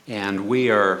And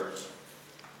we are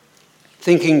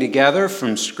thinking together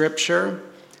from Scripture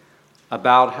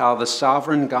about how the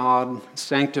sovereign God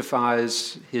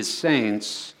sanctifies his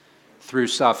saints through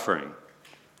suffering.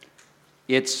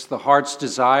 It's the heart's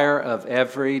desire of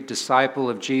every disciple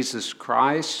of Jesus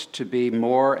Christ to be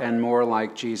more and more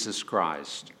like Jesus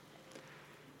Christ.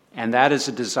 And that is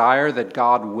a desire that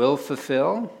God will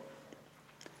fulfill,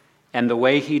 and the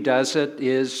way he does it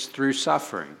is through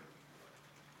suffering.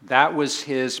 That was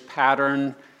his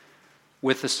pattern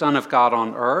with the Son of God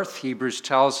on earth. Hebrews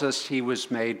tells us he was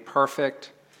made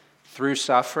perfect through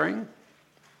suffering,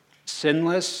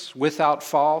 sinless, without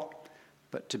fault,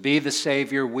 but to be the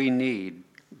Savior we need,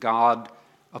 God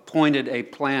appointed a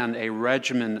plan, a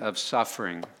regimen of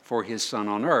suffering for his Son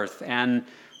on earth. And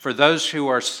for those who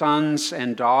are sons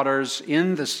and daughters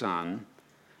in the Son,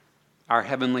 our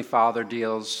Heavenly Father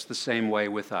deals the same way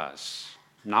with us.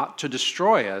 Not to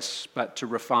destroy us, but to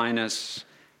refine us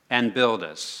and build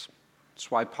us. That's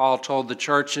why Paul told the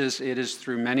churches, it is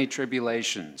through many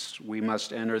tribulations we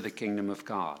must enter the kingdom of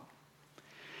God.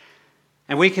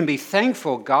 And we can be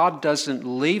thankful God doesn't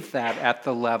leave that at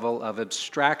the level of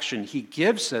abstraction. He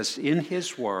gives us in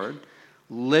his word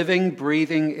living,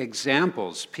 breathing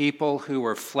examples, people who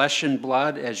are flesh and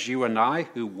blood as you and I,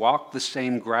 who walk the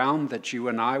same ground that you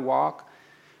and I walk,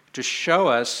 to show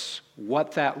us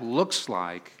what that looks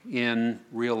like in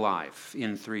real life,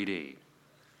 in 3D.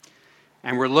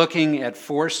 And we're looking at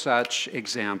 4 such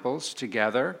examples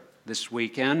together this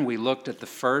weekend. We looked at the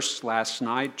first last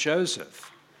night,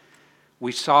 Joseph.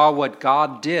 We saw what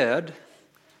God did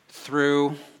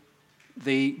through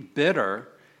the bitter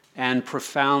and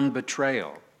profound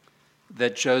betrayal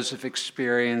that Joseph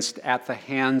experienced at the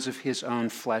hands of his own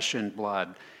flesh and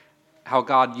blood. How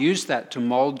God used that to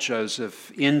mold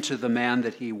Joseph into the man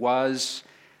that he was,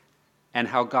 and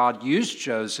how God used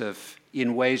Joseph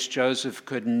in ways Joseph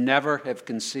could never have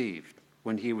conceived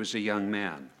when he was a young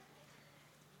man.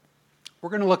 We're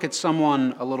going to look at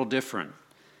someone a little different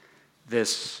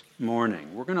this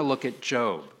morning. We're going to look at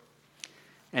Job.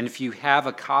 And if you have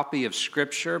a copy of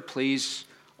Scripture, please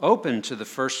open to the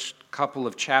first couple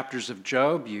of chapters of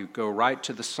Job. You go right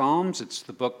to the Psalms. It's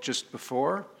the book just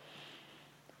before.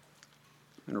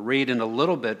 I'm going to read in a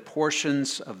little bit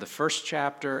portions of the first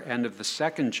chapter and of the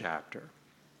second chapter.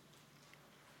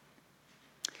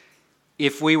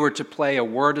 If we were to play a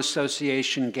word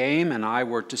association game and I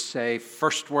were to say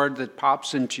first word that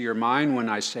pops into your mind when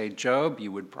I say Job,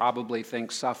 you would probably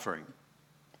think suffering.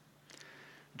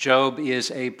 Job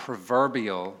is a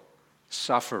proverbial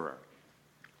sufferer.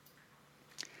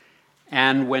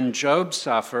 And when Job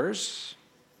suffers,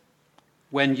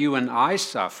 when you and I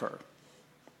suffer,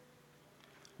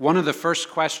 one of the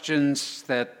first questions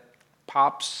that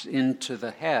pops into the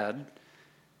head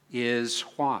is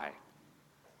why?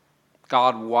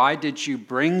 God, why did you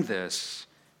bring this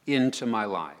into my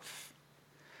life?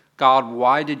 God,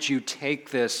 why did you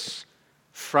take this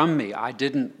from me? I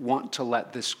didn't want to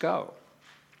let this go.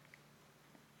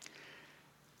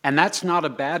 And that's not a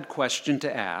bad question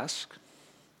to ask,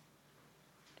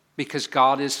 because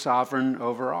God is sovereign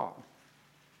over all.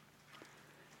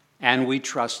 And we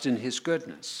trust in his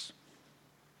goodness.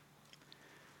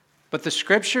 But the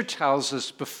Scripture tells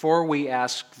us before we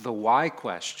ask the why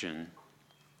question,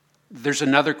 there's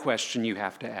another question you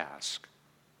have to ask.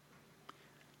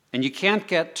 And you can't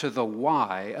get to the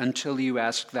why until you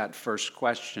ask that first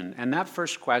question. And that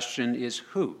first question is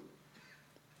who?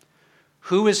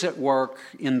 Who is at work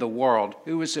in the world?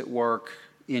 Who is at work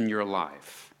in your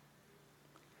life?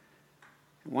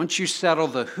 Once you settle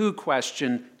the who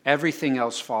question, everything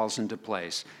else falls into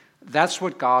place. That's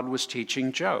what God was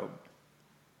teaching Job.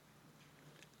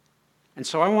 And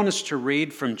so I want us to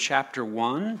read from chapter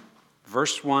 1,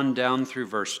 verse 1 down through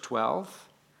verse 12.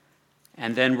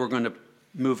 And then we're going to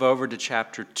move over to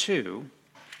chapter 2,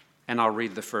 and I'll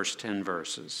read the first 10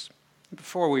 verses.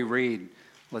 Before we read,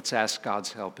 let's ask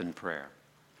God's help in prayer.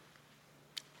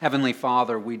 Heavenly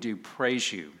Father, we do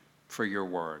praise you for your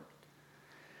word.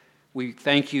 We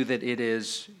thank you that it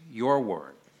is your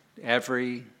word,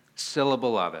 every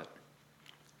syllable of it.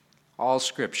 All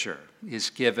Scripture is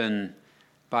given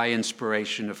by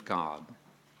inspiration of God.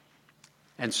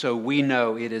 And so we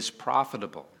know it is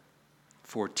profitable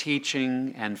for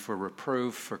teaching and for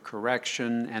reproof, for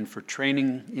correction, and for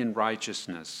training in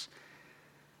righteousness,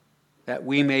 that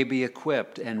we may be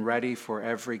equipped and ready for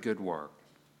every good work.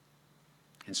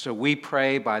 And so we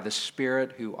pray by the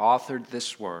Spirit who authored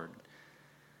this word,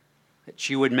 that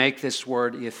you would make this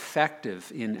word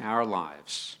effective in our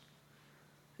lives,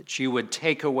 that you would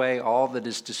take away all that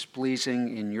is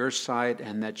displeasing in your sight,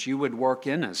 and that you would work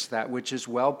in us that which is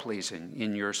well-pleasing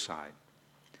in your sight.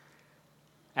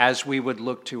 as we would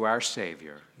look to our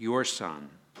Savior, your Son,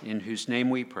 in whose name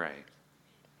we pray.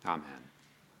 Amen.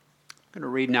 I'm going to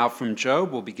read now from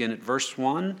Job. We'll begin at verse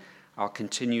 1. I'll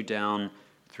continue down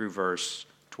through verse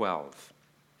 12.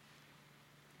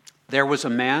 There was a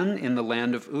man in the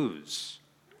land of Uz,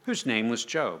 whose name was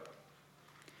Job.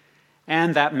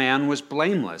 And that man was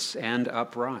blameless and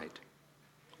upright,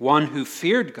 one who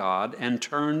feared God and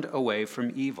turned away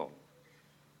from evil.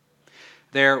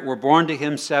 There were born to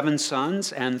him 7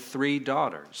 sons and 3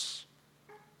 daughters.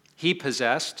 He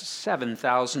possessed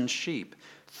 7,000 sheep,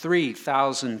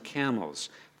 3,000 camels,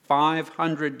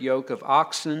 500 yoke of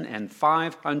oxen, and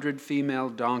 500 female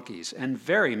donkeys, and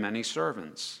very many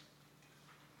servants.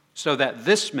 So that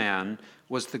this man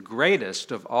was the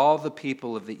greatest of all the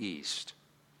people of the East.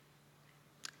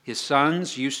 His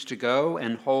sons used to go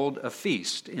and hold a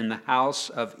feast in the house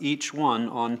of each one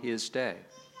on his day.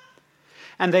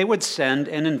 And they would send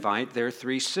and invite their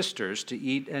 3 sisters to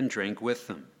eat and drink with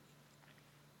them.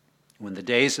 When the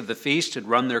days of the feast had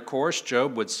run their course,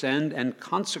 Job would send and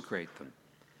consecrate them.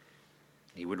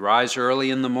 He would rise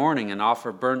early in the morning and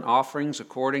offer burnt offerings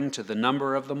according to the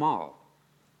number of them all.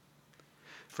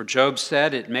 For Job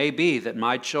said, "It may be that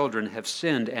my children have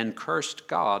sinned and cursed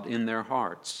God in their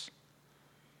hearts."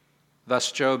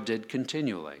 Thus Job did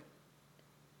continually.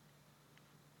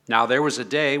 Now there was a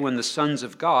day when the sons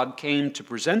of God came to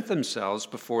present themselves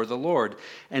before the Lord,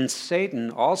 and Satan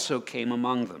also came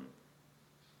among them.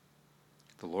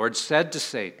 The Lord said to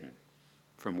Satan,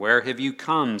 "From where have you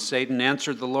come?" Satan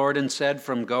answered the Lord and said,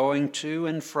 "From going to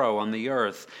and fro on the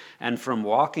earth, and from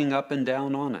walking up and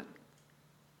down on it."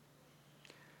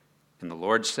 And the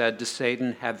Lord said to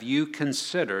Satan, "Have you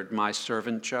considered my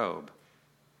servant Job,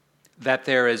 that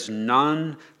there is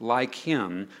none like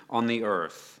him on the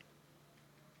earth,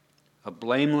 a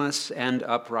blameless and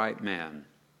upright man,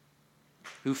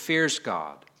 who fears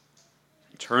God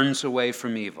and turns away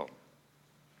from evil?"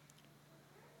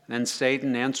 Then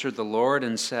Satan answered the Lord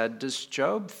and said, "Does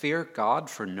Job fear God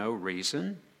for no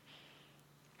reason?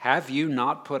 Have you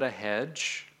not put a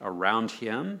hedge around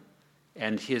him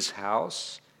and his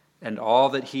house and all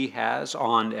that he has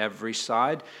on every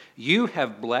side? You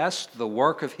have blessed the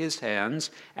work of his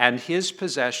hands, and his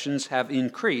possessions have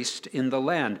increased in the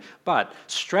land. But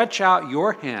stretch out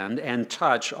your hand and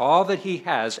touch all that he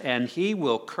has, and he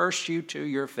will curse you to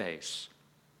your face."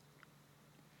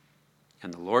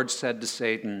 And the Lord said to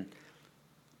Satan,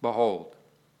 "Behold,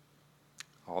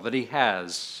 all that he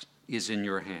has is in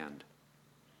your hand.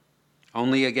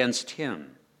 Only against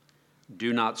him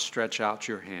do not stretch out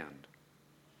your hand."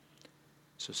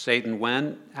 So Satan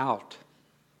went out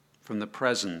from the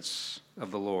presence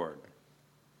of the Lord.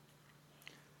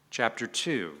 Chapter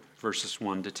 2, verses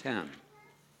 1 to 10.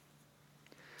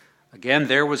 Again,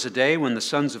 there was a day when the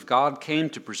sons of God came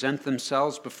to present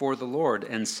themselves before the Lord,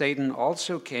 and Satan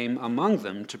also came among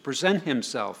them to present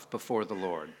himself before the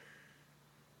Lord.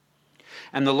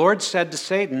 And the Lord said to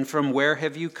Satan, "From where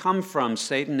have you come from?"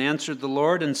 Satan answered the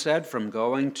Lord and said, "From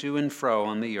going to and fro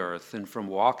on the earth, and from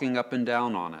walking up and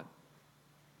down on it."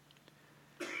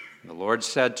 The Lord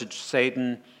said to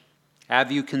Satan, "Have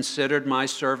you considered my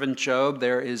servant Job?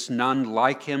 There is none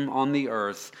like him on the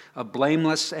earth, a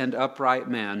blameless and upright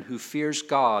man who fears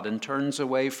God and turns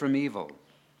away from evil.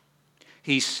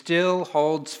 He still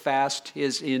holds fast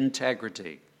his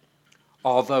integrity,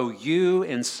 although you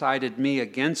incited me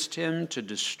against him to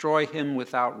destroy him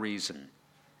without reason."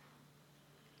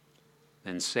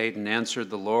 Then Satan answered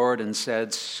the Lord and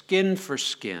said, "Skin for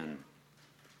skin.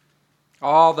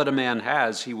 All that a man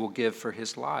has he will give for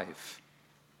his life.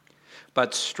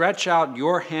 But stretch out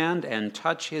your hand and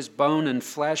touch his bone and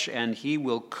flesh, and he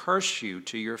will curse you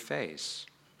to your face."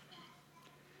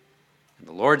 And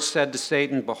the Lord said to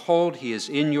Satan, "Behold, he is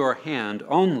in your hand,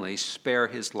 only spare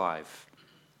his life."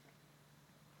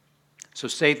 So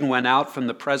Satan went out from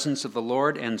the presence of the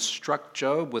Lord and struck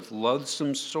Job with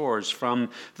loathsome sores from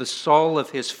the sole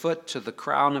of his foot to the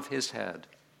crown of his head.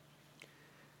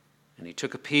 And he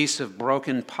took a piece of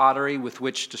broken pottery with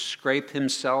which to scrape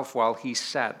himself while he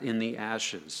sat in the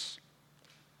ashes.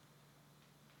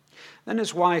 Then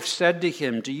his wife said to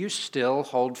him, "Do you still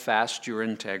hold fast your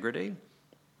integrity?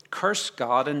 Curse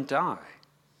God and die."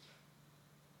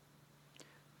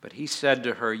 But he said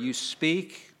to her, "You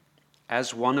speak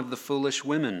as one of the foolish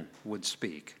women would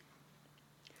speak.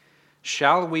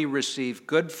 Shall we receive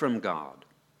good from God,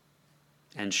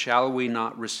 and shall we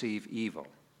not receive evil?"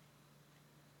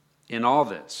 In all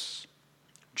this,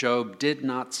 Job did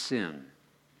not sin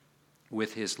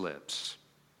with his lips.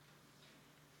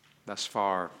 Thus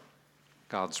far,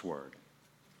 God's word.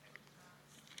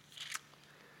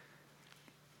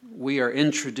 We are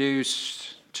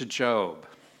introduced to Job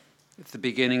at the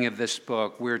beginning of this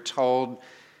book, we're told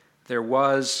there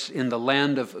was in the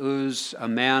land of Uz a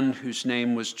man whose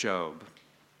name was Job.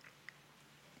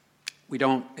 We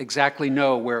don't exactly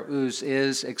know where Uz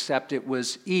is, except it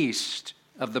was east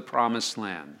of the promised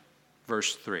land.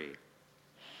 Verse 3.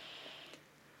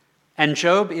 And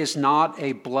Job is not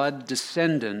a blood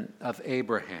descendant of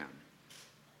Abraham,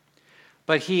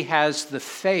 but he has the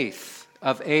faith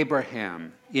of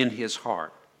Abraham in his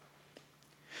heart.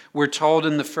 We're told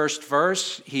in the first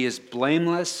verse, he is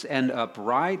blameless and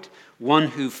upright, one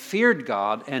who feared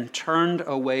God and turned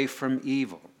away from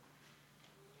evil.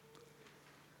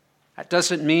 That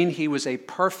doesn't mean he was a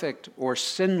perfect or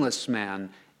sinless man.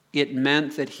 It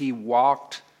meant that he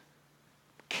walked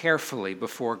carefully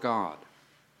before God.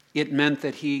 It meant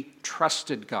that he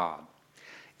trusted God.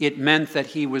 It meant that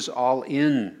he was all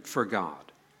in for God.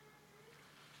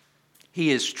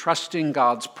 He is trusting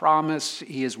God's promise.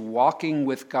 He is walking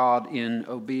with God in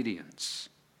obedience.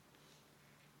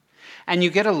 And you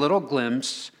get a little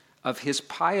glimpse of his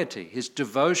piety, his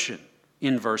devotion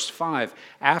in verse 5.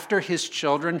 After his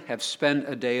children have spent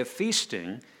a day of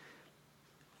feasting,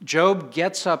 Job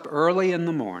gets up early in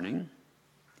the morning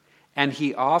and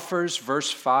he offers,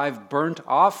 verse 5, burnt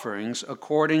offerings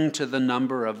according to the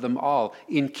number of them all,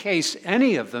 in case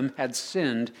any of them had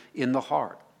sinned in the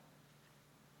heart.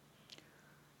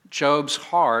 Job's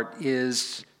heart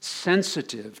is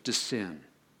sensitive to sin.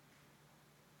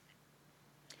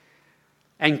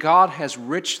 And God has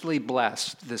richly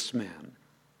blessed this man.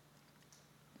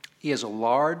 He has a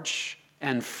large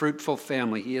and fruitful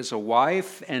family. He has a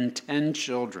wife and 10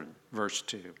 children, verse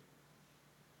 2.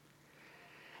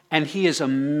 And he is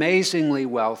amazingly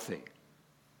wealthy.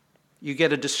 You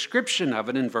get a description of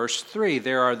it in verse 3.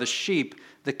 There are the sheep,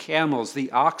 the camels, the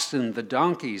oxen, the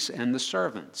donkeys, and the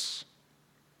servants.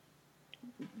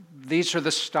 These are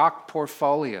the stock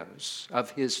portfolios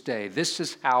of his day. This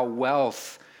is how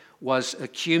wealth was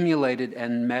accumulated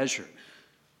and measured.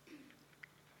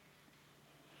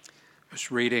 I was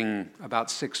reading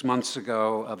about 6 months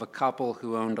ago of a couple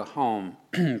who owned a home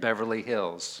in Beverly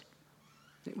Hills.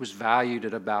 It was valued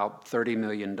at about $30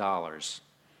 million.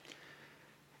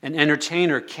 An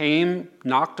entertainer came,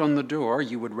 knocked on the door.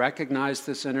 You would recognize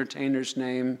this entertainer's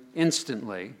name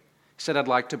instantly. He said, "I'd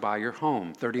like to buy your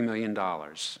home, $30 million.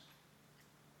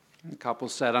 The couple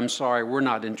said, "I'm sorry, we're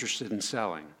not interested in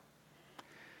selling."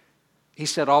 He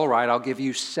said, "All right, I'll give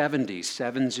you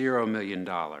 $70 million.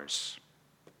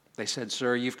 They said,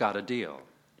 "Sir, you've got a deal."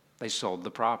 They sold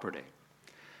the property.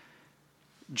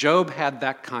 Job had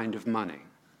that kind of money.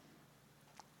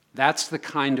 That's the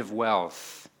kind of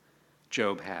wealth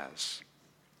Job has.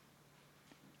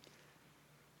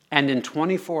 And in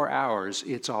 24 hours,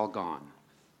 it's all gone.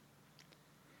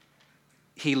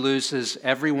 He loses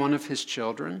every one of his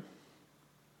children.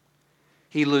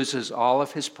 He loses all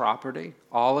of his property,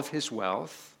 all of his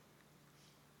wealth.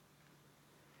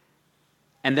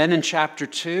 And then in chapter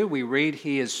 2, we read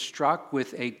he is struck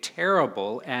with a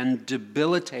terrible and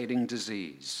debilitating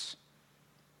disease.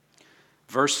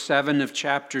 Verse 7 of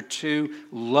chapter 2,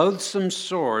 loathsome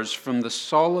sores from the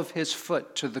sole of his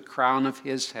foot to the crown of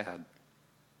his head.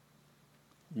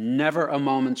 Never a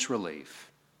moment's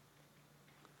relief.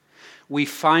 We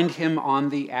find him on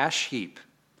the ash heap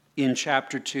in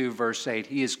chapter 2, verse 8.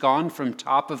 He has gone from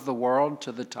top of the world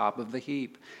to the top of the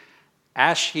heap.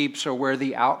 Ash heaps are where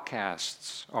the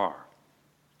outcasts are.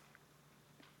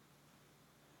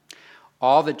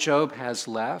 All that Job has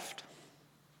left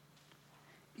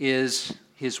is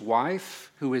his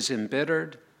wife, who is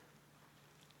embittered,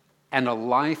 and a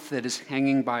life that is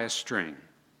hanging by a string.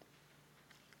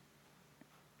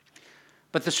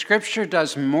 But the scripture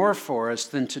does more for us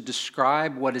than to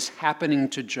describe what is happening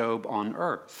to Job on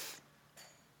earth.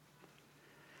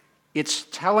 It's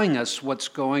telling us what's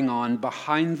going on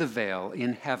behind the veil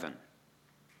in heaven.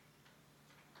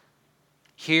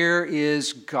 Here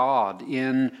is God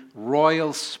in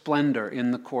royal splendor in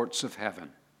the courts of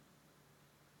heaven.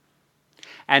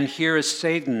 And here is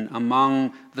Satan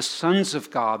among the sons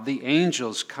of God, the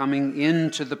angels coming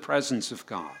into the presence of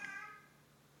God.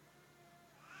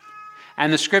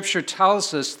 And the scripture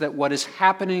tells us that what is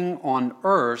happening on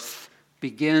earth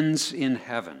begins in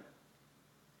heaven.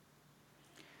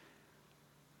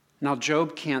 Now,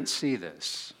 Job can't see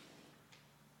this,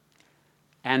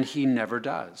 and he never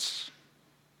does.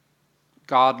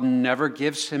 God never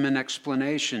gives him an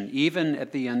explanation, even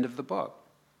at the end of the book.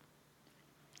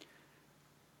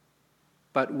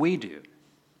 But we do.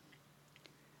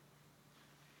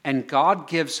 And God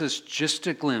gives us just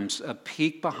a glimpse, a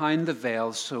peek behind the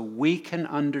veil, so we can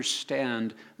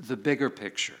understand the bigger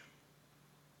picture.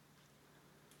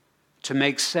 to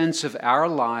make sense of our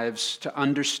lives, to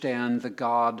understand the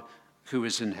God who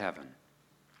is in heaven.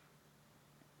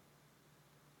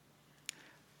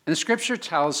 And the Scripture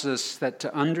tells us that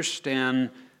to understand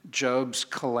Job's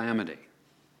calamity,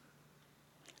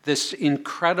 this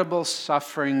incredible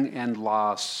suffering and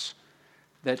loss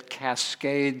that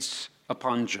cascades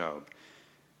upon Job,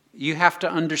 you have to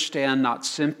understand not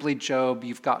simply Job,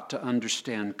 you've got to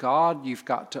understand God, you've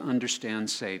got to understand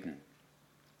Satan.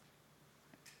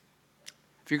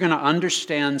 If you're going to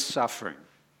understand suffering,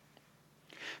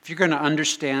 if you're going to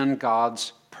understand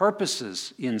God's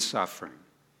purposes in suffering,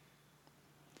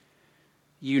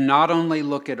 you not only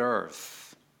look at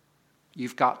earth,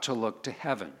 you've got to look to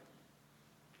heaven.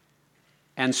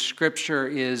 And Scripture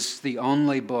is the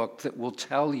only book that will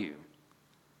tell you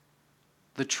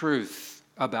the truth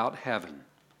about heaven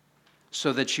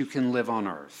so that you can live on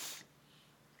earth.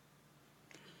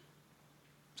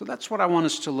 So that's what I want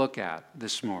us to look at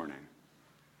this morning.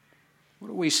 What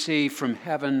do we see from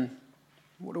heaven?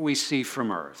 What do we see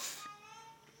from earth?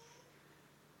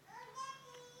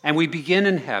 And we begin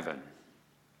in heaven.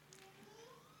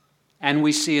 And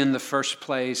we see in the first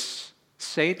place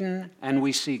Satan, and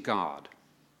we see God.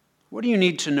 What do you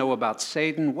need to know about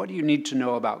Satan? What do you need to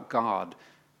know about God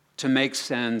to make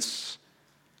sense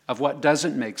of what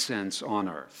doesn't make sense on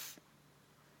earth?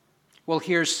 Well,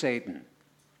 here's Satan.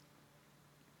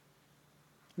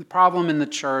 The problem in the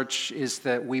church is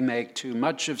that we make too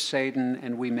much of Satan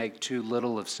and we make too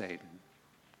little of Satan.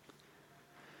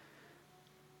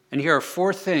 And here are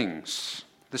 4 things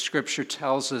the Scripture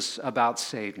tells us about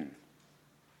Satan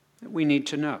that we need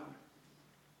to know.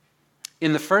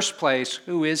 In the first place,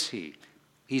 who is he?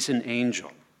 He's an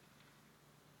angel.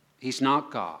 He's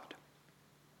not God.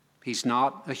 He's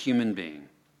not a human being.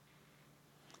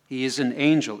 He is an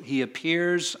angel. He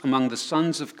appears among the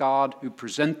sons of God who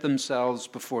present themselves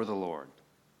before the Lord.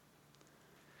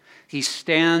 He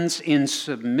stands in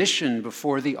submission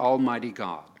before the Almighty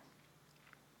God.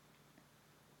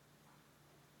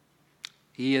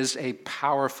 He is a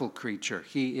powerful creature.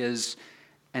 He is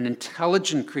an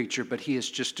intelligent creature, but he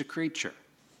is just a creature.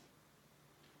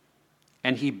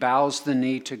 And he bows the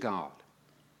knee to God.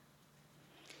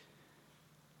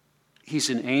 He's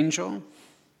an angel,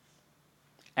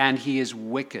 and he is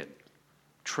wicked,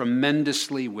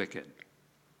 tremendously wicked.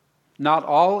 Not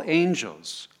all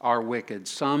angels are wicked.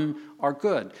 Some are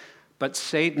good, but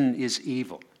Satan is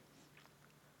evil.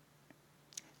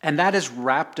 And that is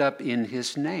wrapped up in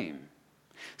his name.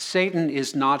 Satan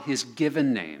is not his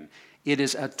given name. It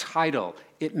is a title.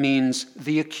 It means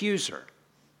the accuser.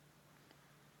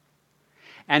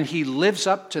 And he lives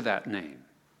up to that name.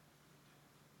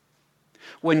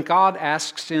 When God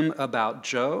asks him about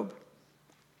Job,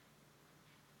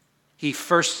 he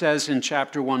first says in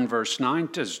chapter 1, verse 9,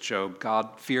 does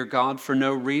Job fear God for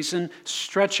no reason?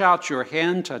 Stretch out your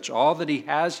hand, touch all that he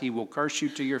has, he will curse you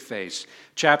to your face.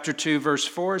 Chapter 2, verse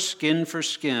 4, skin for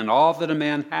skin. All that a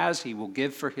man has, he will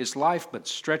give for his life, but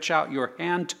stretch out your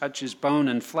hand, touch his bone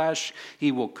and flesh,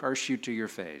 he will curse you to your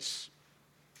face.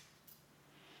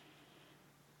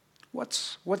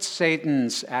 What's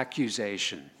Satan's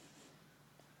accusation?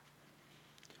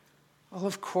 Well,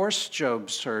 of course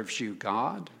Job serves you,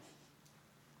 God.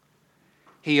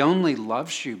 He only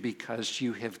loves you because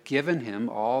you have given him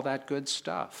all that good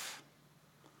stuff.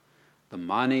 The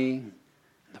money,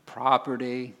 the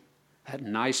property, that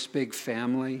nice big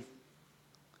family.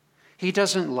 He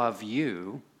doesn't love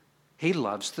you. He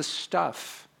loves the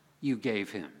stuff you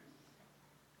gave him.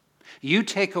 You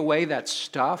take away that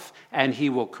stuff and he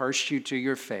will curse you to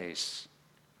your face.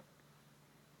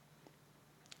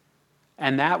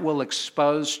 And that will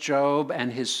expose Job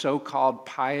and his so-called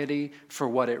piety for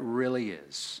what it really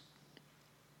is.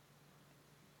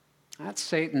 That's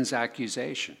Satan's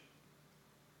accusation.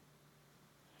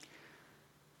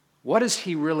 What does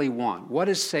he really want? What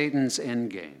is Satan's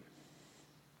end game?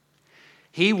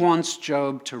 He wants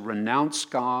Job to renounce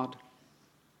God,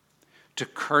 to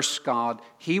curse God.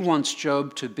 He wants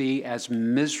Job to be as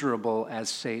miserable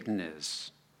as Satan is.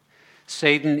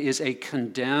 Satan is a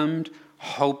condemned,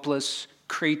 hopeless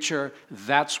creature.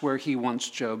 That's where he wants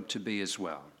Job to be as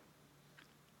well.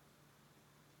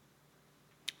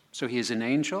 So he is an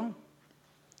angel,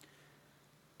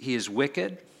 he is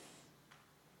wicked,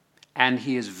 and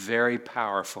he is very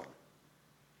powerful.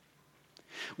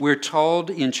 We're told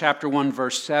in chapter 1,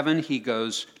 verse 7, he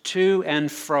goes to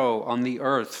and fro on the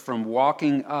earth from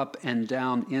walking up and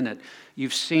down in it.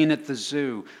 You've seen at the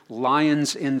zoo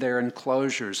lions in their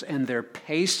enclosures, and they're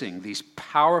pacing, these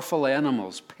powerful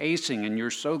animals pacing, and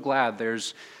you're so glad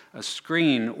there's a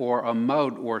screen or a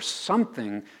moat or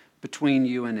something between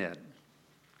you and it.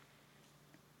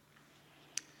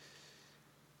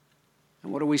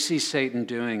 And what do we see Satan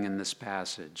doing in this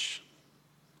passage?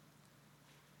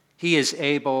 He is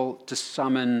able to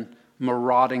summon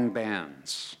marauding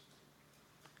bands,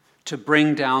 to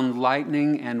bring down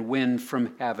lightning and wind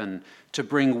from heaven, to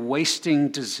bring wasting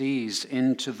disease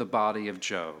into the body of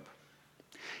Job.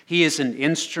 He is an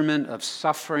instrument of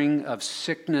suffering, of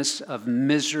sickness, of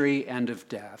misery, and of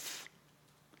death.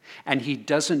 And he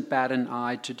doesn't bat an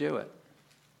eye to do it.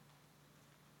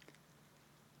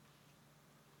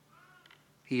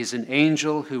 He is an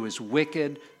angel who is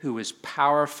wicked, who is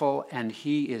powerful, and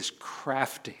he is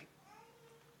crafty.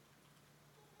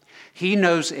 He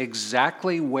knows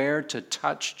exactly where to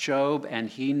touch Job, and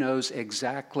he knows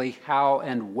exactly how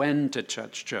and when to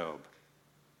touch Job.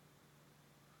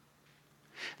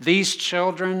 These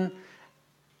children,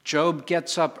 Job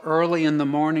gets up early in the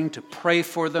morning to pray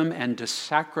for them and to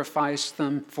sacrifice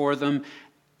them for them,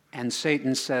 and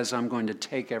Satan says, I'm going to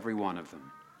take every one of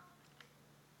them.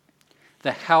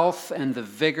 The health and the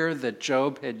vigor that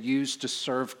Job had used to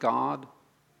serve God,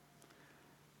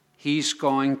 he's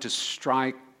going to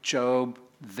strike Job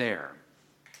there.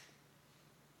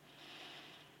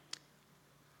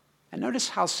 And notice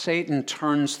how Satan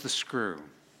turns the screw.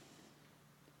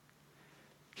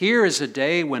 Here is a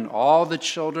day when all the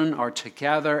children are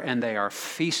together and they are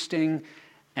feasting,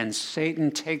 and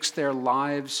Satan takes their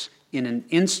lives in an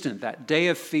instant. That day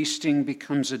of feasting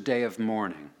becomes a day of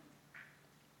mourning.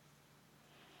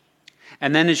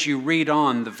 And then as you read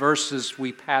on the verses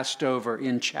we passed over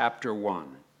in chapter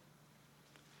 1,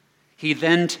 he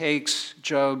then takes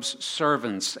Job's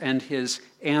servants and his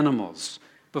animals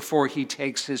before he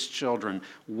takes his children,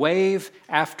 wave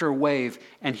after wave,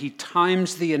 and he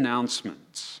times the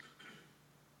announcements.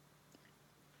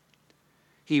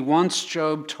 He wants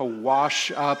Job to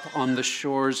wash up on the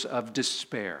shores of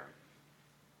despair.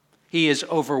 He is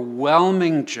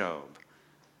overwhelming Job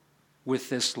with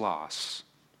this loss.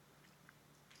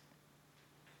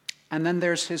 And then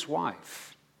there's his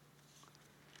wife.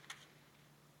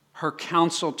 Her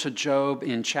counsel to Job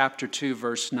in chapter 2,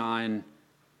 verse 9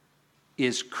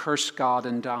 is curse God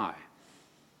and die.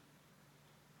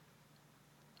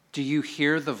 Do you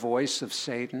hear the voice of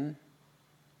Satan?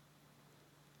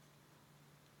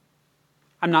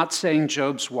 I'm not saying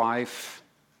Job's wife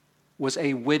was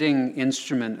a witting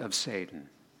instrument of Satan.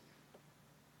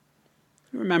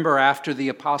 Remember, after the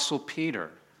Apostle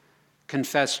Peter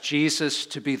confessed Jesus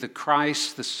to be the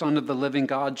Christ, the Son of the living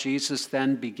God, Jesus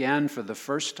then began for the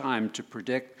first time to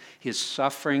predict his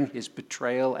suffering, his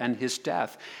betrayal, and his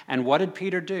death. And what did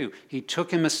Peter do? He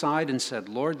took him aside and said,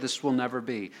 Lord, this will never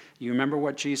be. You remember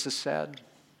what Jesus said?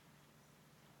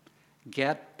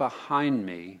 Get behind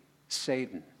me,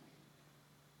 Satan.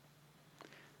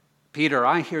 Peter,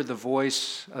 I hear the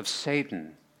voice of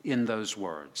Satan in those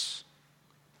words.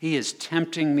 He is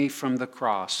tempting me from the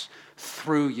cross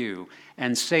through you.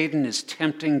 And Satan is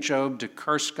tempting Job to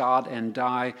curse God and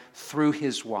die through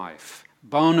his wife.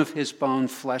 Bone of his bone,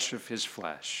 flesh of his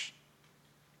flesh.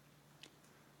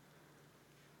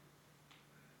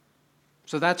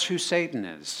 So that's who Satan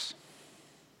is.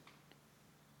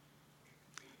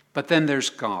 But then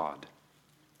there's God.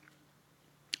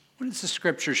 What does the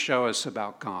scripture show us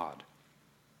about God?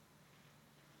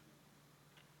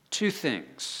 Two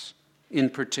things in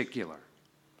particular.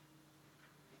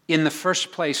 In the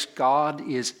first place, God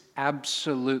is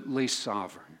absolutely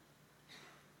sovereign.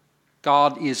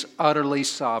 God is utterly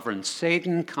sovereign.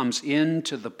 Satan comes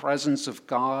into the presence of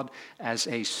God as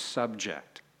a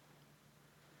subject.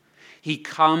 He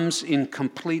comes in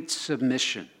complete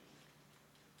submission.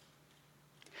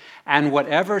 And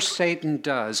whatever Satan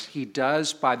does, he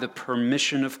does by the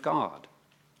permission of God.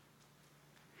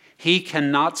 He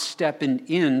cannot step an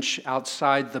inch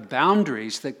outside the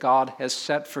boundaries that God has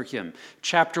set for him.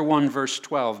 Chapter 1, verse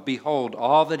 12, behold,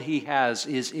 all that he has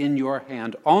is in your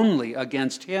hand. Only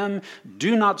against him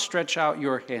do not stretch out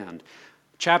your hand.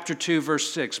 Chapter 2,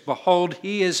 verse 6, behold,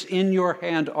 he is in your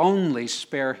hand. Only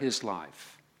spare his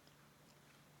life.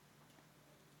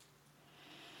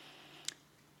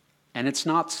 And it's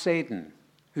not Satan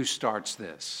who starts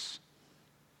this.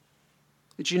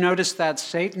 Did you notice that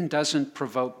Satan doesn't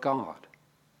provoke God?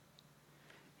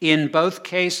 In both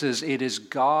cases, it is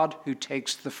God who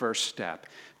takes the first step.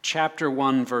 Chapter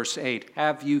 1, verse 8,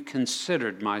 have you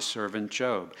considered my servant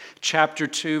Job? Chapter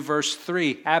 2, verse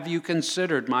 3, have you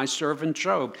considered my servant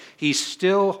Job? He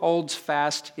still holds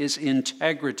fast his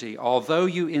integrity, although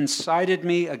you incited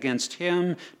me against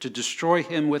him to destroy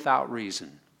him without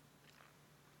reason.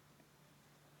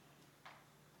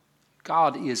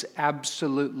 God is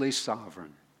absolutely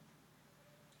sovereign.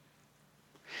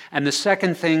 And the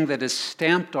second thing that is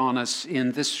stamped on us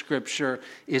in this scripture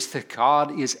is that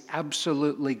God is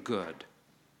absolutely good.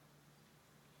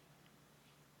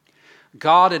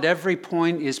 God at every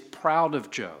point is proud of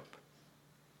Job.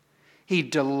 He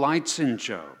delights in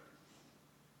Job.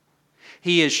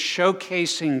 He is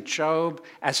showcasing Job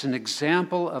as an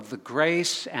example of the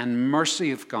grace and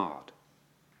mercy of God.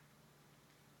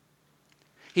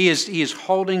 He is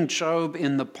holding Job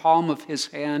in the palm of his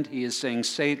hand. He is saying,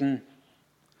 Satan,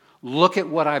 look at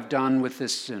what I've done with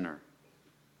this sinner.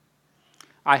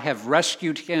 I have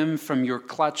rescued him from your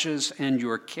clutches and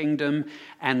your kingdom,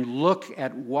 and look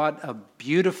at what a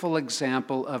beautiful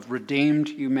example of redeemed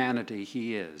humanity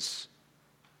he is.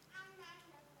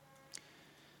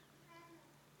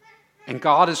 And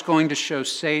God is going to show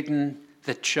Satan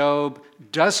that Job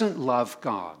doesn't love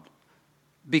God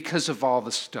because of all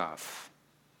the stuff.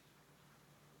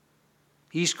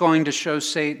 He's going to show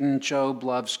Satan Job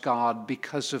loves God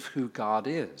because of who God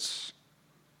is.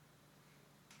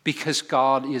 Because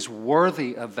God is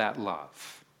worthy of that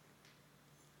love.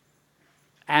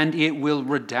 And it will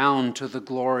redound to the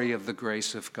glory of the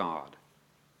grace of God.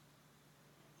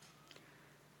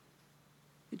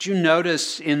 Did you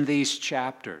notice in these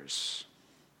chapters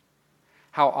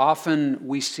how often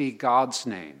we see God's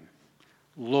name,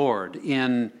 Lord,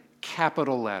 in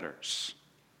capital letters?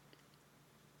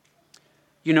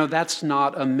 You know, that's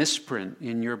not a misprint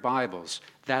in your Bibles.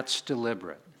 That's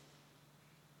deliberate.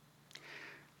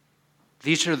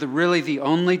 These are really the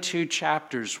only two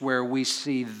chapters where we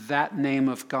see that name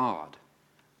of God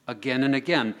again and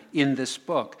again in this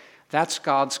book. That's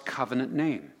God's covenant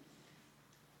name.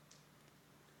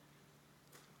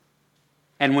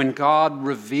 And when God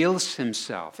reveals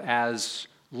himself as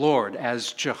Lord,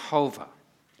 as Jehovah,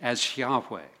 as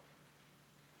Yahweh,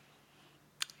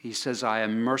 he says, I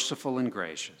am merciful and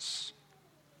gracious,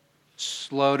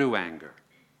 slow to anger,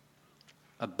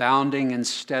 abounding in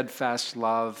steadfast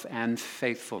love and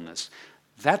faithfulness.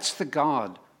 That's the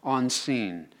God on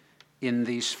scene in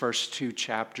these first two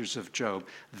chapters of Job.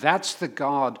 That's the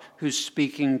God who's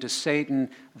speaking to Satan.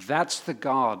 That's the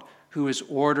God who is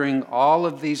ordering all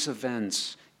of these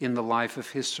events in the life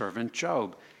of his servant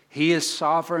Job. He is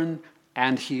sovereign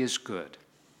and he is good.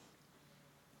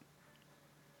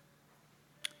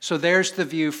 So there's the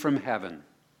view from heaven.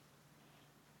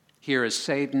 Here is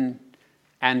Satan,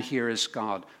 and here is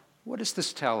God. What does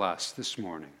this tell us this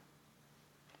morning?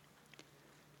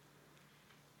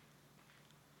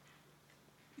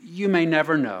 You may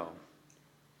never know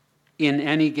in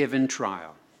any given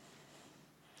trial,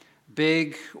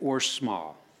 big or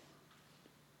small,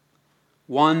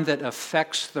 one that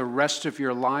affects the rest of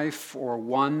your life or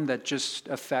one that just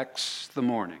affects the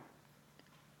morning.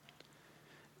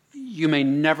 You may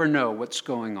never know what's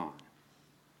going on.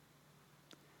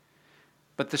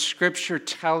 But the scripture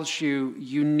tells you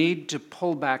you need to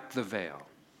pull back the veil.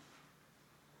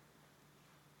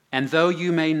 And though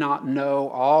you may not know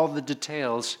all the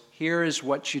details, here is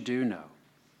what you do know.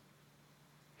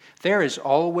 There is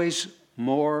always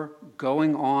more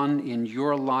going on in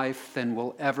your life than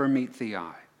will ever meet the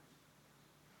eye.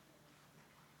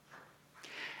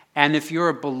 And if you're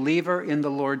a believer in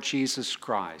the Lord Jesus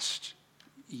Christ,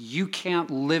 you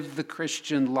can't live the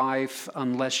Christian life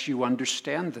unless you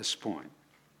understand this point.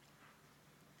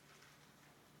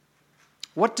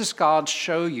 What does God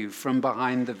show you from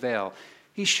behind the veil?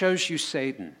 He shows you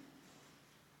Satan.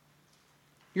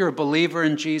 You're a believer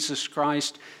in Jesus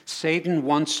Christ. Satan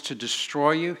wants to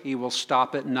destroy you. He will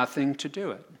stop at nothing to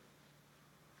do it.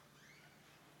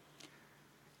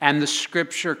 And the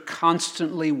scripture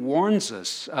constantly warns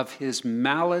us of his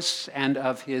malice and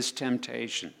of his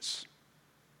temptations.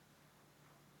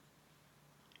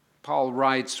 Paul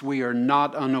writes, we are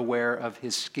not unaware of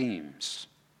his schemes.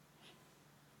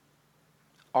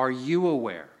 Are you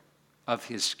aware of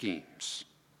his schemes?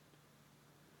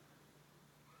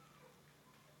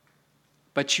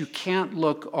 But you can't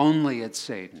look only at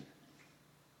Satan.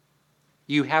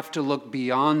 You have to look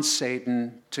beyond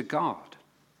Satan to God.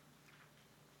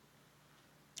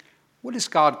 What is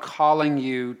God calling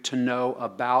you to know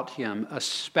about him,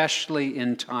 especially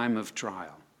in time of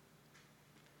trial?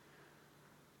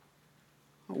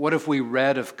 What have we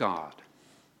read of God?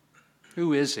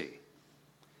 Who is he?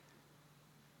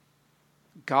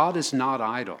 God is not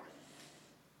idle.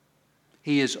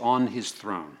 He is on his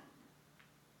throne.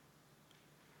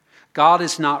 God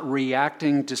is not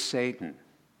reacting to Satan.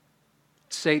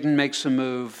 Satan makes a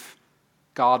move,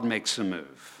 God makes a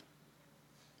move.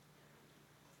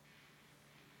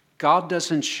 God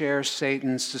doesn't share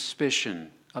Satan's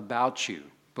suspicion about you,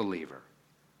 believer.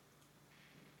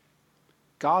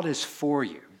 God is for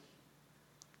you.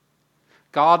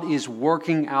 God is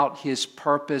working out his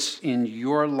purpose in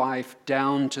your life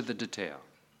down to the detail.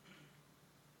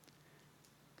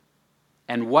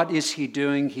 And what is he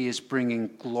doing? He is bringing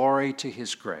glory to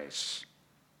his grace.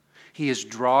 He is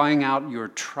drawing out your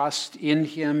trust in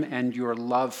him and your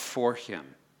love for him.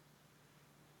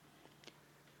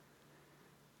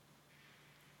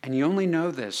 And you only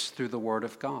know this through the Word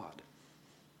of God.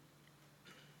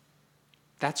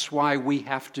 That's why we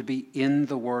have to be in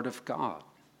the Word of God.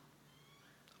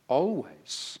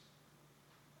 Always.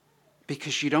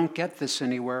 Because you don't get this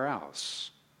anywhere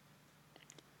else.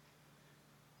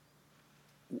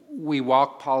 We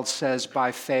walk, Paul says,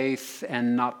 by faith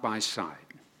and not by sight.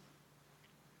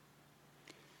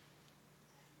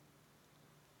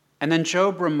 And then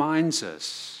Job reminds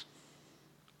us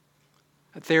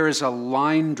that there is a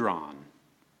line drawn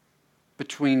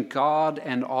between God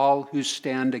and all who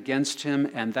stand against him,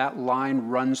 and that line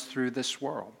runs through this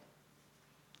world.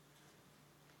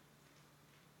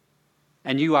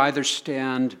 And you either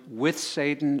stand with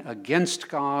Satan against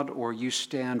God, or you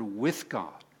stand with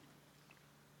God.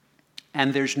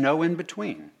 And there's no in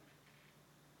between.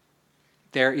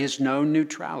 There is no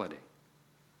neutrality.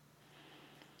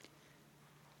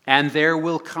 And there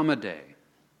will come a day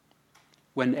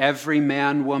when every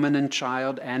man, woman, and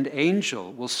child and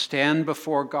angel will stand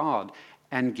before God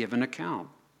and give an account.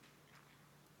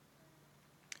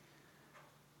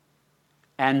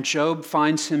 And Job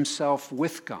finds himself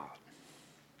with God.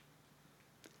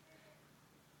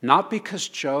 Not because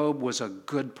Job was a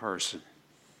good person,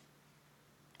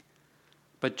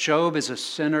 but Job is a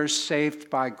sinner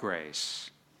saved by grace,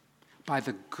 by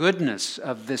the goodness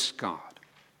of this God.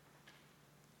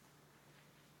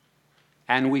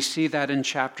 And we see that in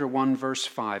chapter 1, verse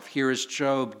 5. Here is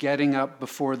Job getting up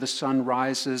before the sun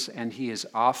rises, and he is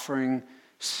offering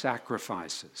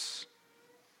sacrifices.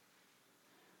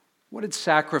 What did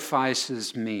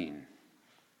sacrifices mean?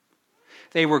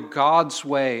 They were God's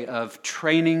way of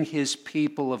training his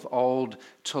people of old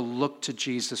to look to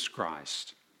Jesus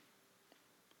Christ.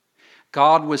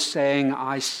 God was saying,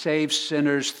 I save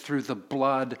sinners through the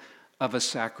blood of a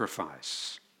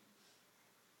sacrifice.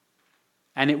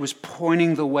 And it was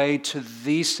pointing the way to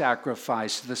the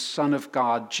sacrifice, the Son of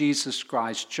God, Jesus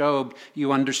Christ. Job,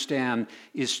 you understand,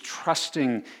 is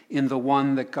trusting in the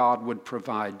one that God would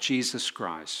provide, Jesus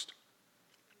Christ.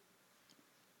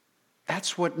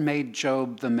 That's what made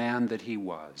Job the man that he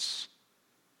was.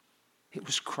 It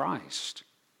was Christ.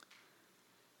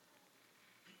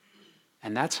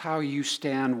 And that's how you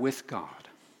stand with God.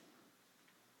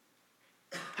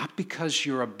 Not because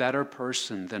you're a better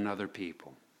person than other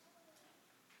people,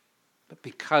 but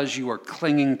because you are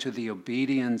clinging to the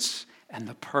obedience and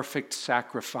the perfect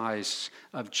sacrifice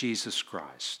of Jesus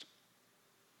Christ.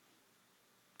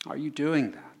 Are you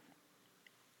doing that?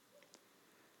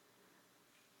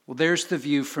 Well, there's the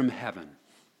view from heaven.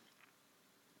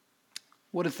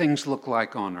 What do things look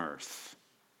like on earth?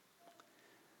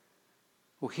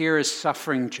 Well, here is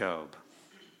suffering Job.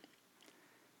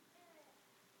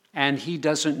 And he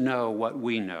doesn't know what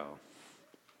we know.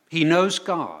 He knows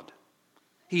God.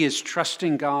 He is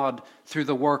trusting God through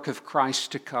the work of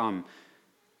Christ to come.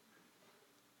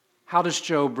 How does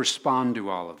Job respond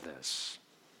to all of this?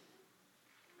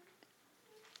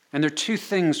 And there are two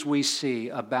things we see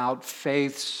about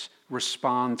faith's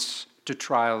response to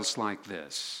trials like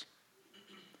this.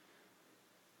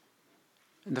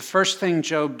 And the first thing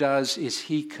Job does is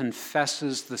he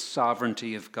confesses the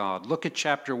sovereignty of God. Look at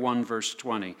chapter 1, verse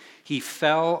 20. He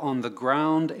fell on the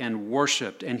ground and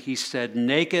worshiped, and he said,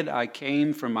 naked I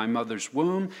came from my mother's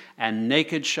womb, and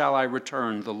naked shall I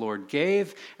return. The Lord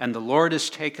gave, and the Lord has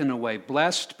taken away.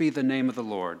 Blessed be the name of the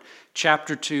Lord.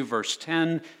 Chapter 2, verse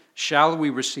 10, shall we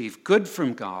receive good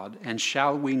from God, and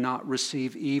shall we not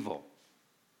receive evil?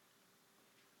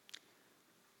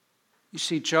 You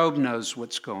see, Job knows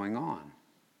what's going on.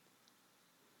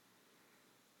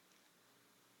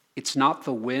 It's not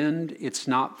the wind, it's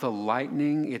not the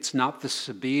lightning, it's not the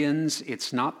Sabaeans,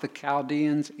 it's not the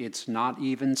Chaldeans, it's not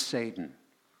even Satan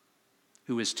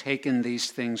who has taken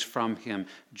these things from him.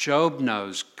 Job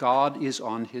knows God is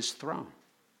on his throne.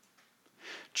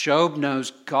 Job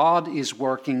knows God is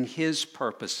working his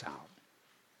purpose out.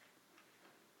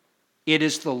 It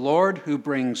is the Lord who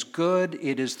brings good,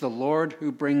 it is the Lord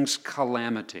who brings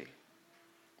calamity.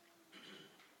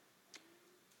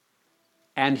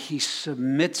 And he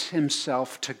submits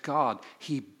himself to God.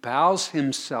 He bows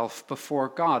himself before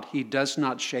God. He does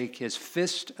not shake his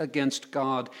fist against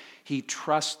God. He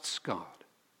trusts God.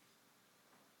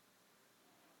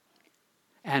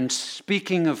 And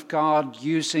speaking of God,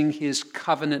 using his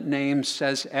covenant name,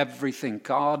 says everything.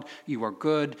 God, you are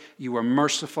good, you are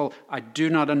merciful. I do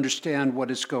not understand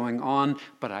what is going on,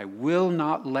 but I will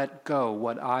not let go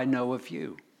what I know of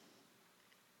you.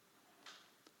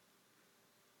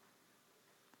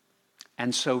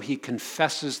 And so he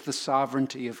confesses the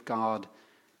sovereignty of God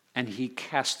and he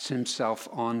casts himself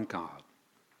on God.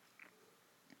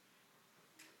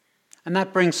 And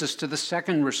that brings us to the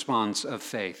second response of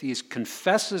faith. He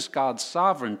confesses God's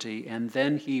sovereignty and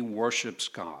then he worships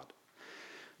God.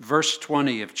 Verse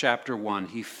 20 of chapter 1,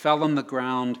 he fell on the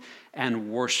ground and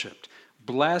worshiped.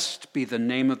 Blessed be the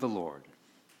name of the Lord.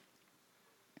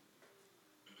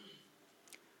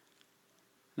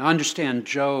 Now understand,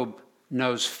 Job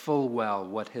knows full well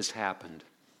what has happened.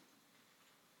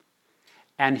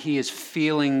 And he is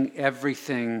feeling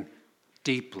everything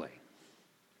deeply.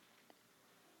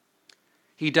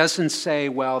 He doesn't say,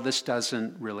 well, this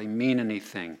doesn't really mean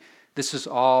anything. This is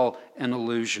all an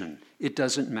illusion. It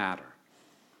doesn't matter.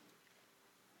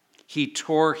 He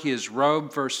tore his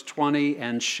robe, verse 20,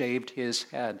 and shaved his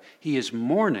head. He is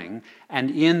mourning, and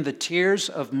in the tears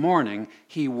of mourning,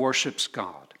 he worships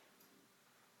God.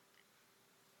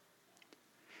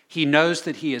 He knows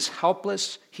that he is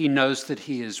helpless. He knows that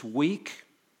he is weak.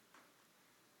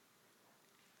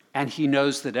 And he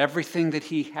knows that everything that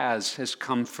he has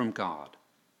come from God.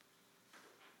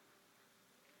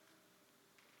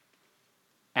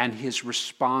 And his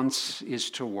response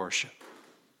is to worship.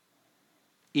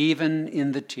 Even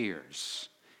in the tears,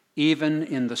 even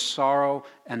in the sorrow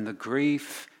and the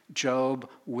grief, Job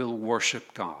will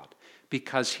worship God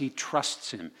because he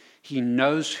trusts him. He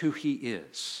knows who he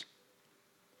is.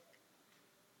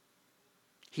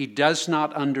 He does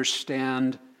not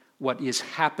understand what is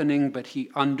happening, but he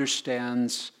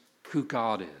understands who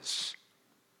God is.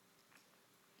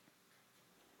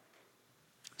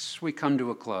 As we come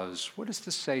to a close, what does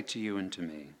this say to you and to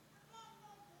me?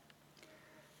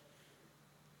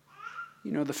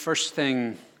 You know, the first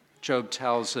thing Job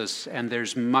tells us, and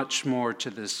there's much more to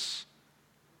this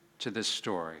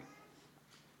story,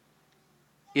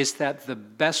 is that the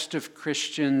best of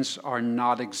Christians are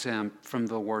not exempt from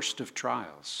the worst of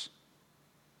trials.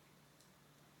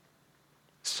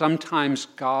 Sometimes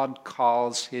God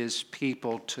calls his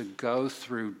people to go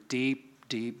through deep,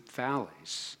 deep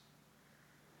valleys.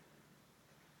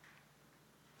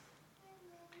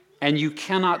 And you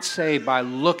cannot say by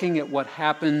looking at what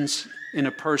happens in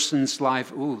a person's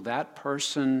life, ooh, that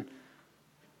person,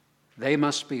 they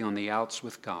must be on the outs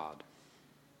with God.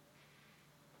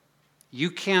 You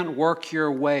can't work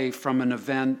your way from an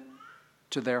event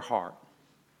to their heart.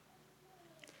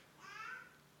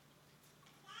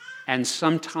 And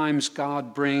sometimes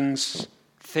God brings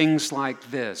things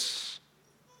like this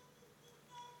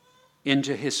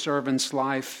into his servant's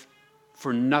life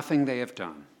for nothing they have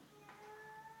done.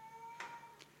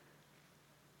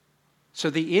 So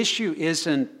the issue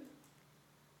isn't,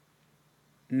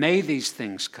 may these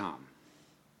things come,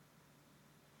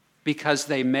 because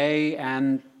they may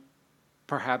and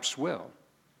perhaps will.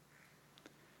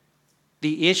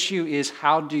 The issue is,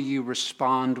 how do you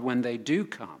respond when they do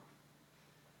come?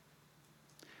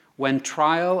 When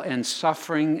trial and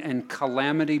suffering and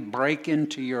calamity break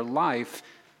into your life,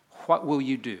 what will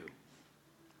you do?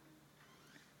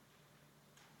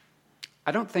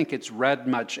 I don't think it's read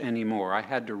much anymore. I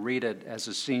had to read it as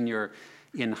a senior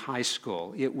in high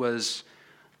school. It was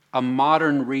a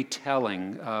modern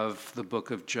retelling of the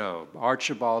book of Job,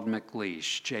 Archibald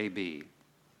MacLeish, J.B.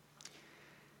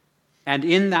 And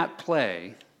in that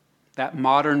play, that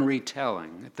modern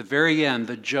retelling, at the very end,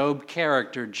 the Job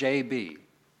character, J.B.,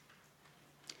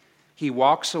 he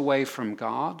walks away from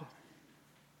God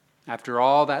after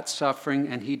all that suffering,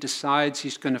 and he decides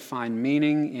he's going to find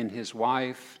meaning in his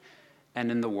wife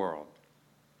and in the world.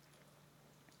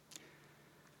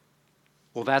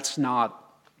 Well, that's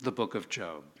not the book of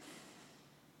Job.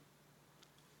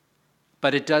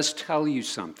 But it does tell you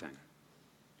something.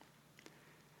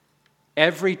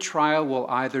 Every trial will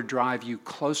either drive you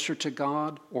closer to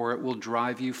God or it will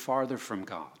drive you farther from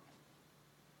God.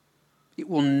 It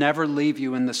will never leave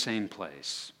you in the same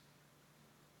place.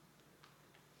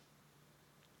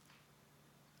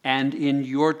 And in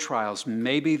your trials,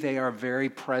 maybe they are very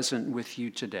present with you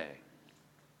today.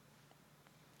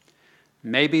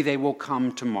 Maybe they will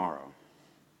come tomorrow.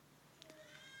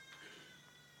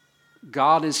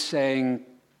 God is saying,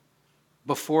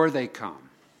 before they come,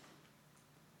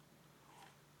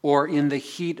 or in the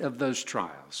heat of those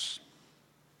trials,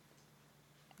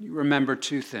 you remember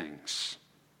two things.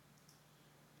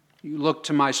 You look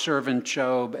to my servant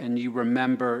Job and you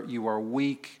remember you are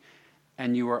weak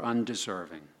and you are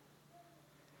undeserving.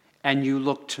 And you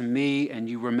look to me and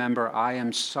you remember I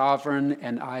am sovereign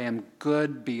and I am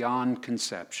good beyond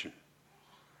conception.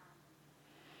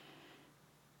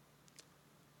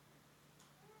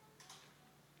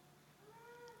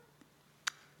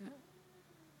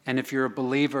 And if you're a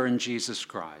believer in Jesus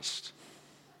Christ,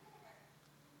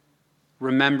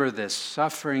 remember this: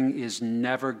 suffering is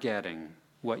never getting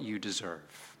what you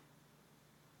deserve.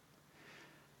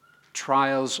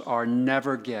 Trials are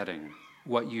never getting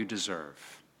what you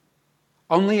deserve.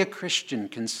 Only a Christian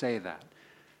can say that.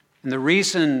 And the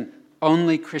reason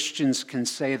only Christians can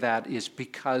say that is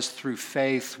because through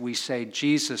faith we say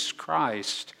Jesus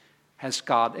Christ has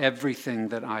got everything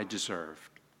that I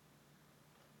deserved.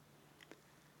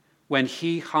 When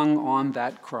he hung on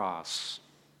that cross,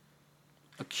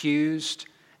 accused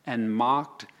and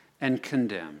mocked and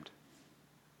condemned,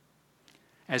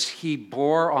 as he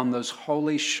bore on those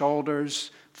holy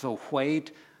shoulders the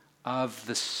weight of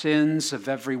the sins of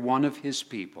every one of his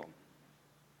people,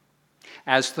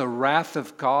 as the wrath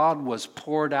of God was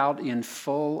poured out in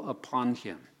full upon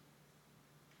him,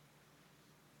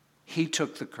 he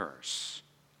took the curse.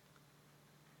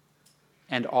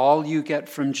 And all you get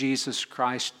from Jesus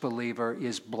Christ, believer,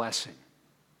 is blessing.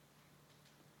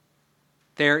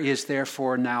 There is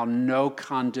therefore now no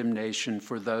condemnation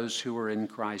for those who are in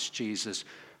Christ Jesus.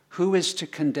 Who is to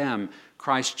condemn?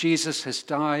 Christ Jesus has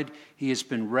died. He has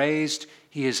been raised.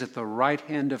 He is at the right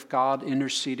hand of God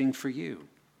interceding for you.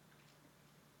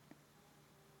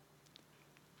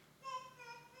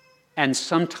 And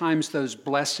sometimes those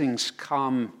blessings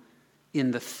come in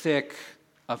the thick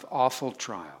of awful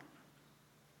trial.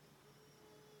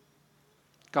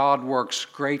 God works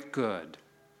great good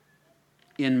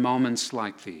in moments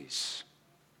like these.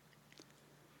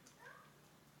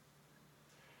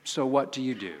 So what do?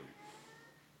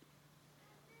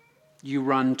 You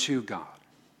run to God.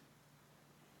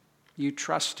 You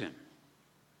trust him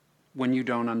when you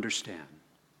don't understand.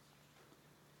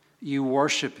 You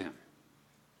worship him,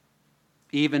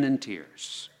 even in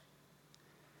tears.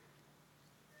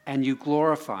 And you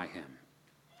glorify him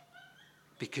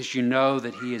because you know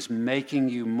that he is making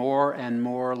you more and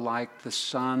more like the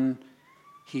Son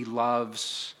he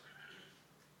loves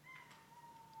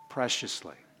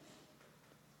preciously.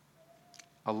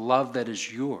 A love that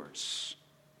is yours,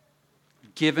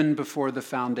 given before the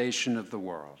foundation of the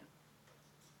world,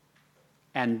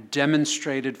 and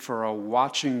demonstrated for a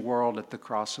watching world at the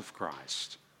cross of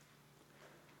Christ.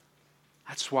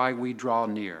 That's why we draw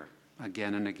near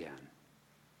again and again.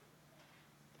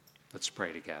 Let's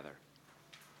pray together.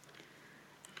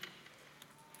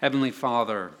 Heavenly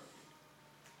Father,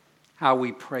 how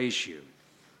we praise you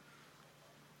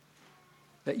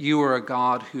that you are a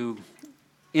God who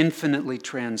infinitely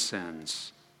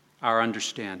transcends our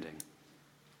understanding,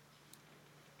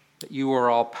 that you are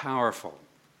all-powerful,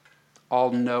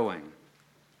 all-knowing,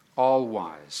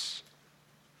 all-wise,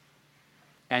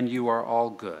 and you are all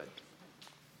good.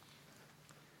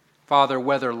 Father,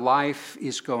 whether life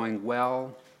is going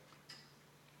well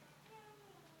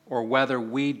or whether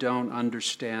we don't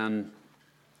understand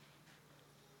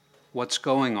what's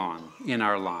going on in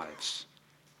our lives,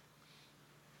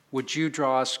 would you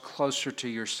draw us closer to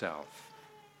yourself?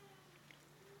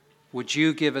 Would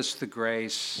you give us the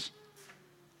grace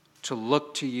to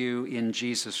look to you in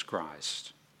Jesus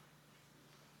Christ,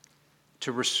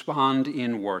 to respond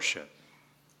in worship,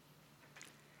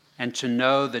 and to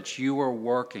know that you are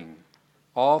working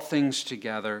all things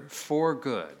together for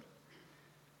good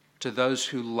to those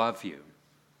who love you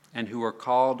and who are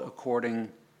called according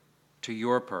to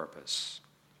your purpose.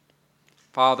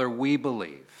 Father, we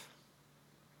believe.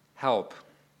 Help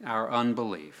our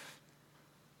unbelief.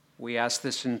 We ask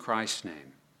this in Christ's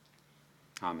name.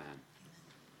 Amen.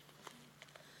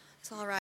 It's all right.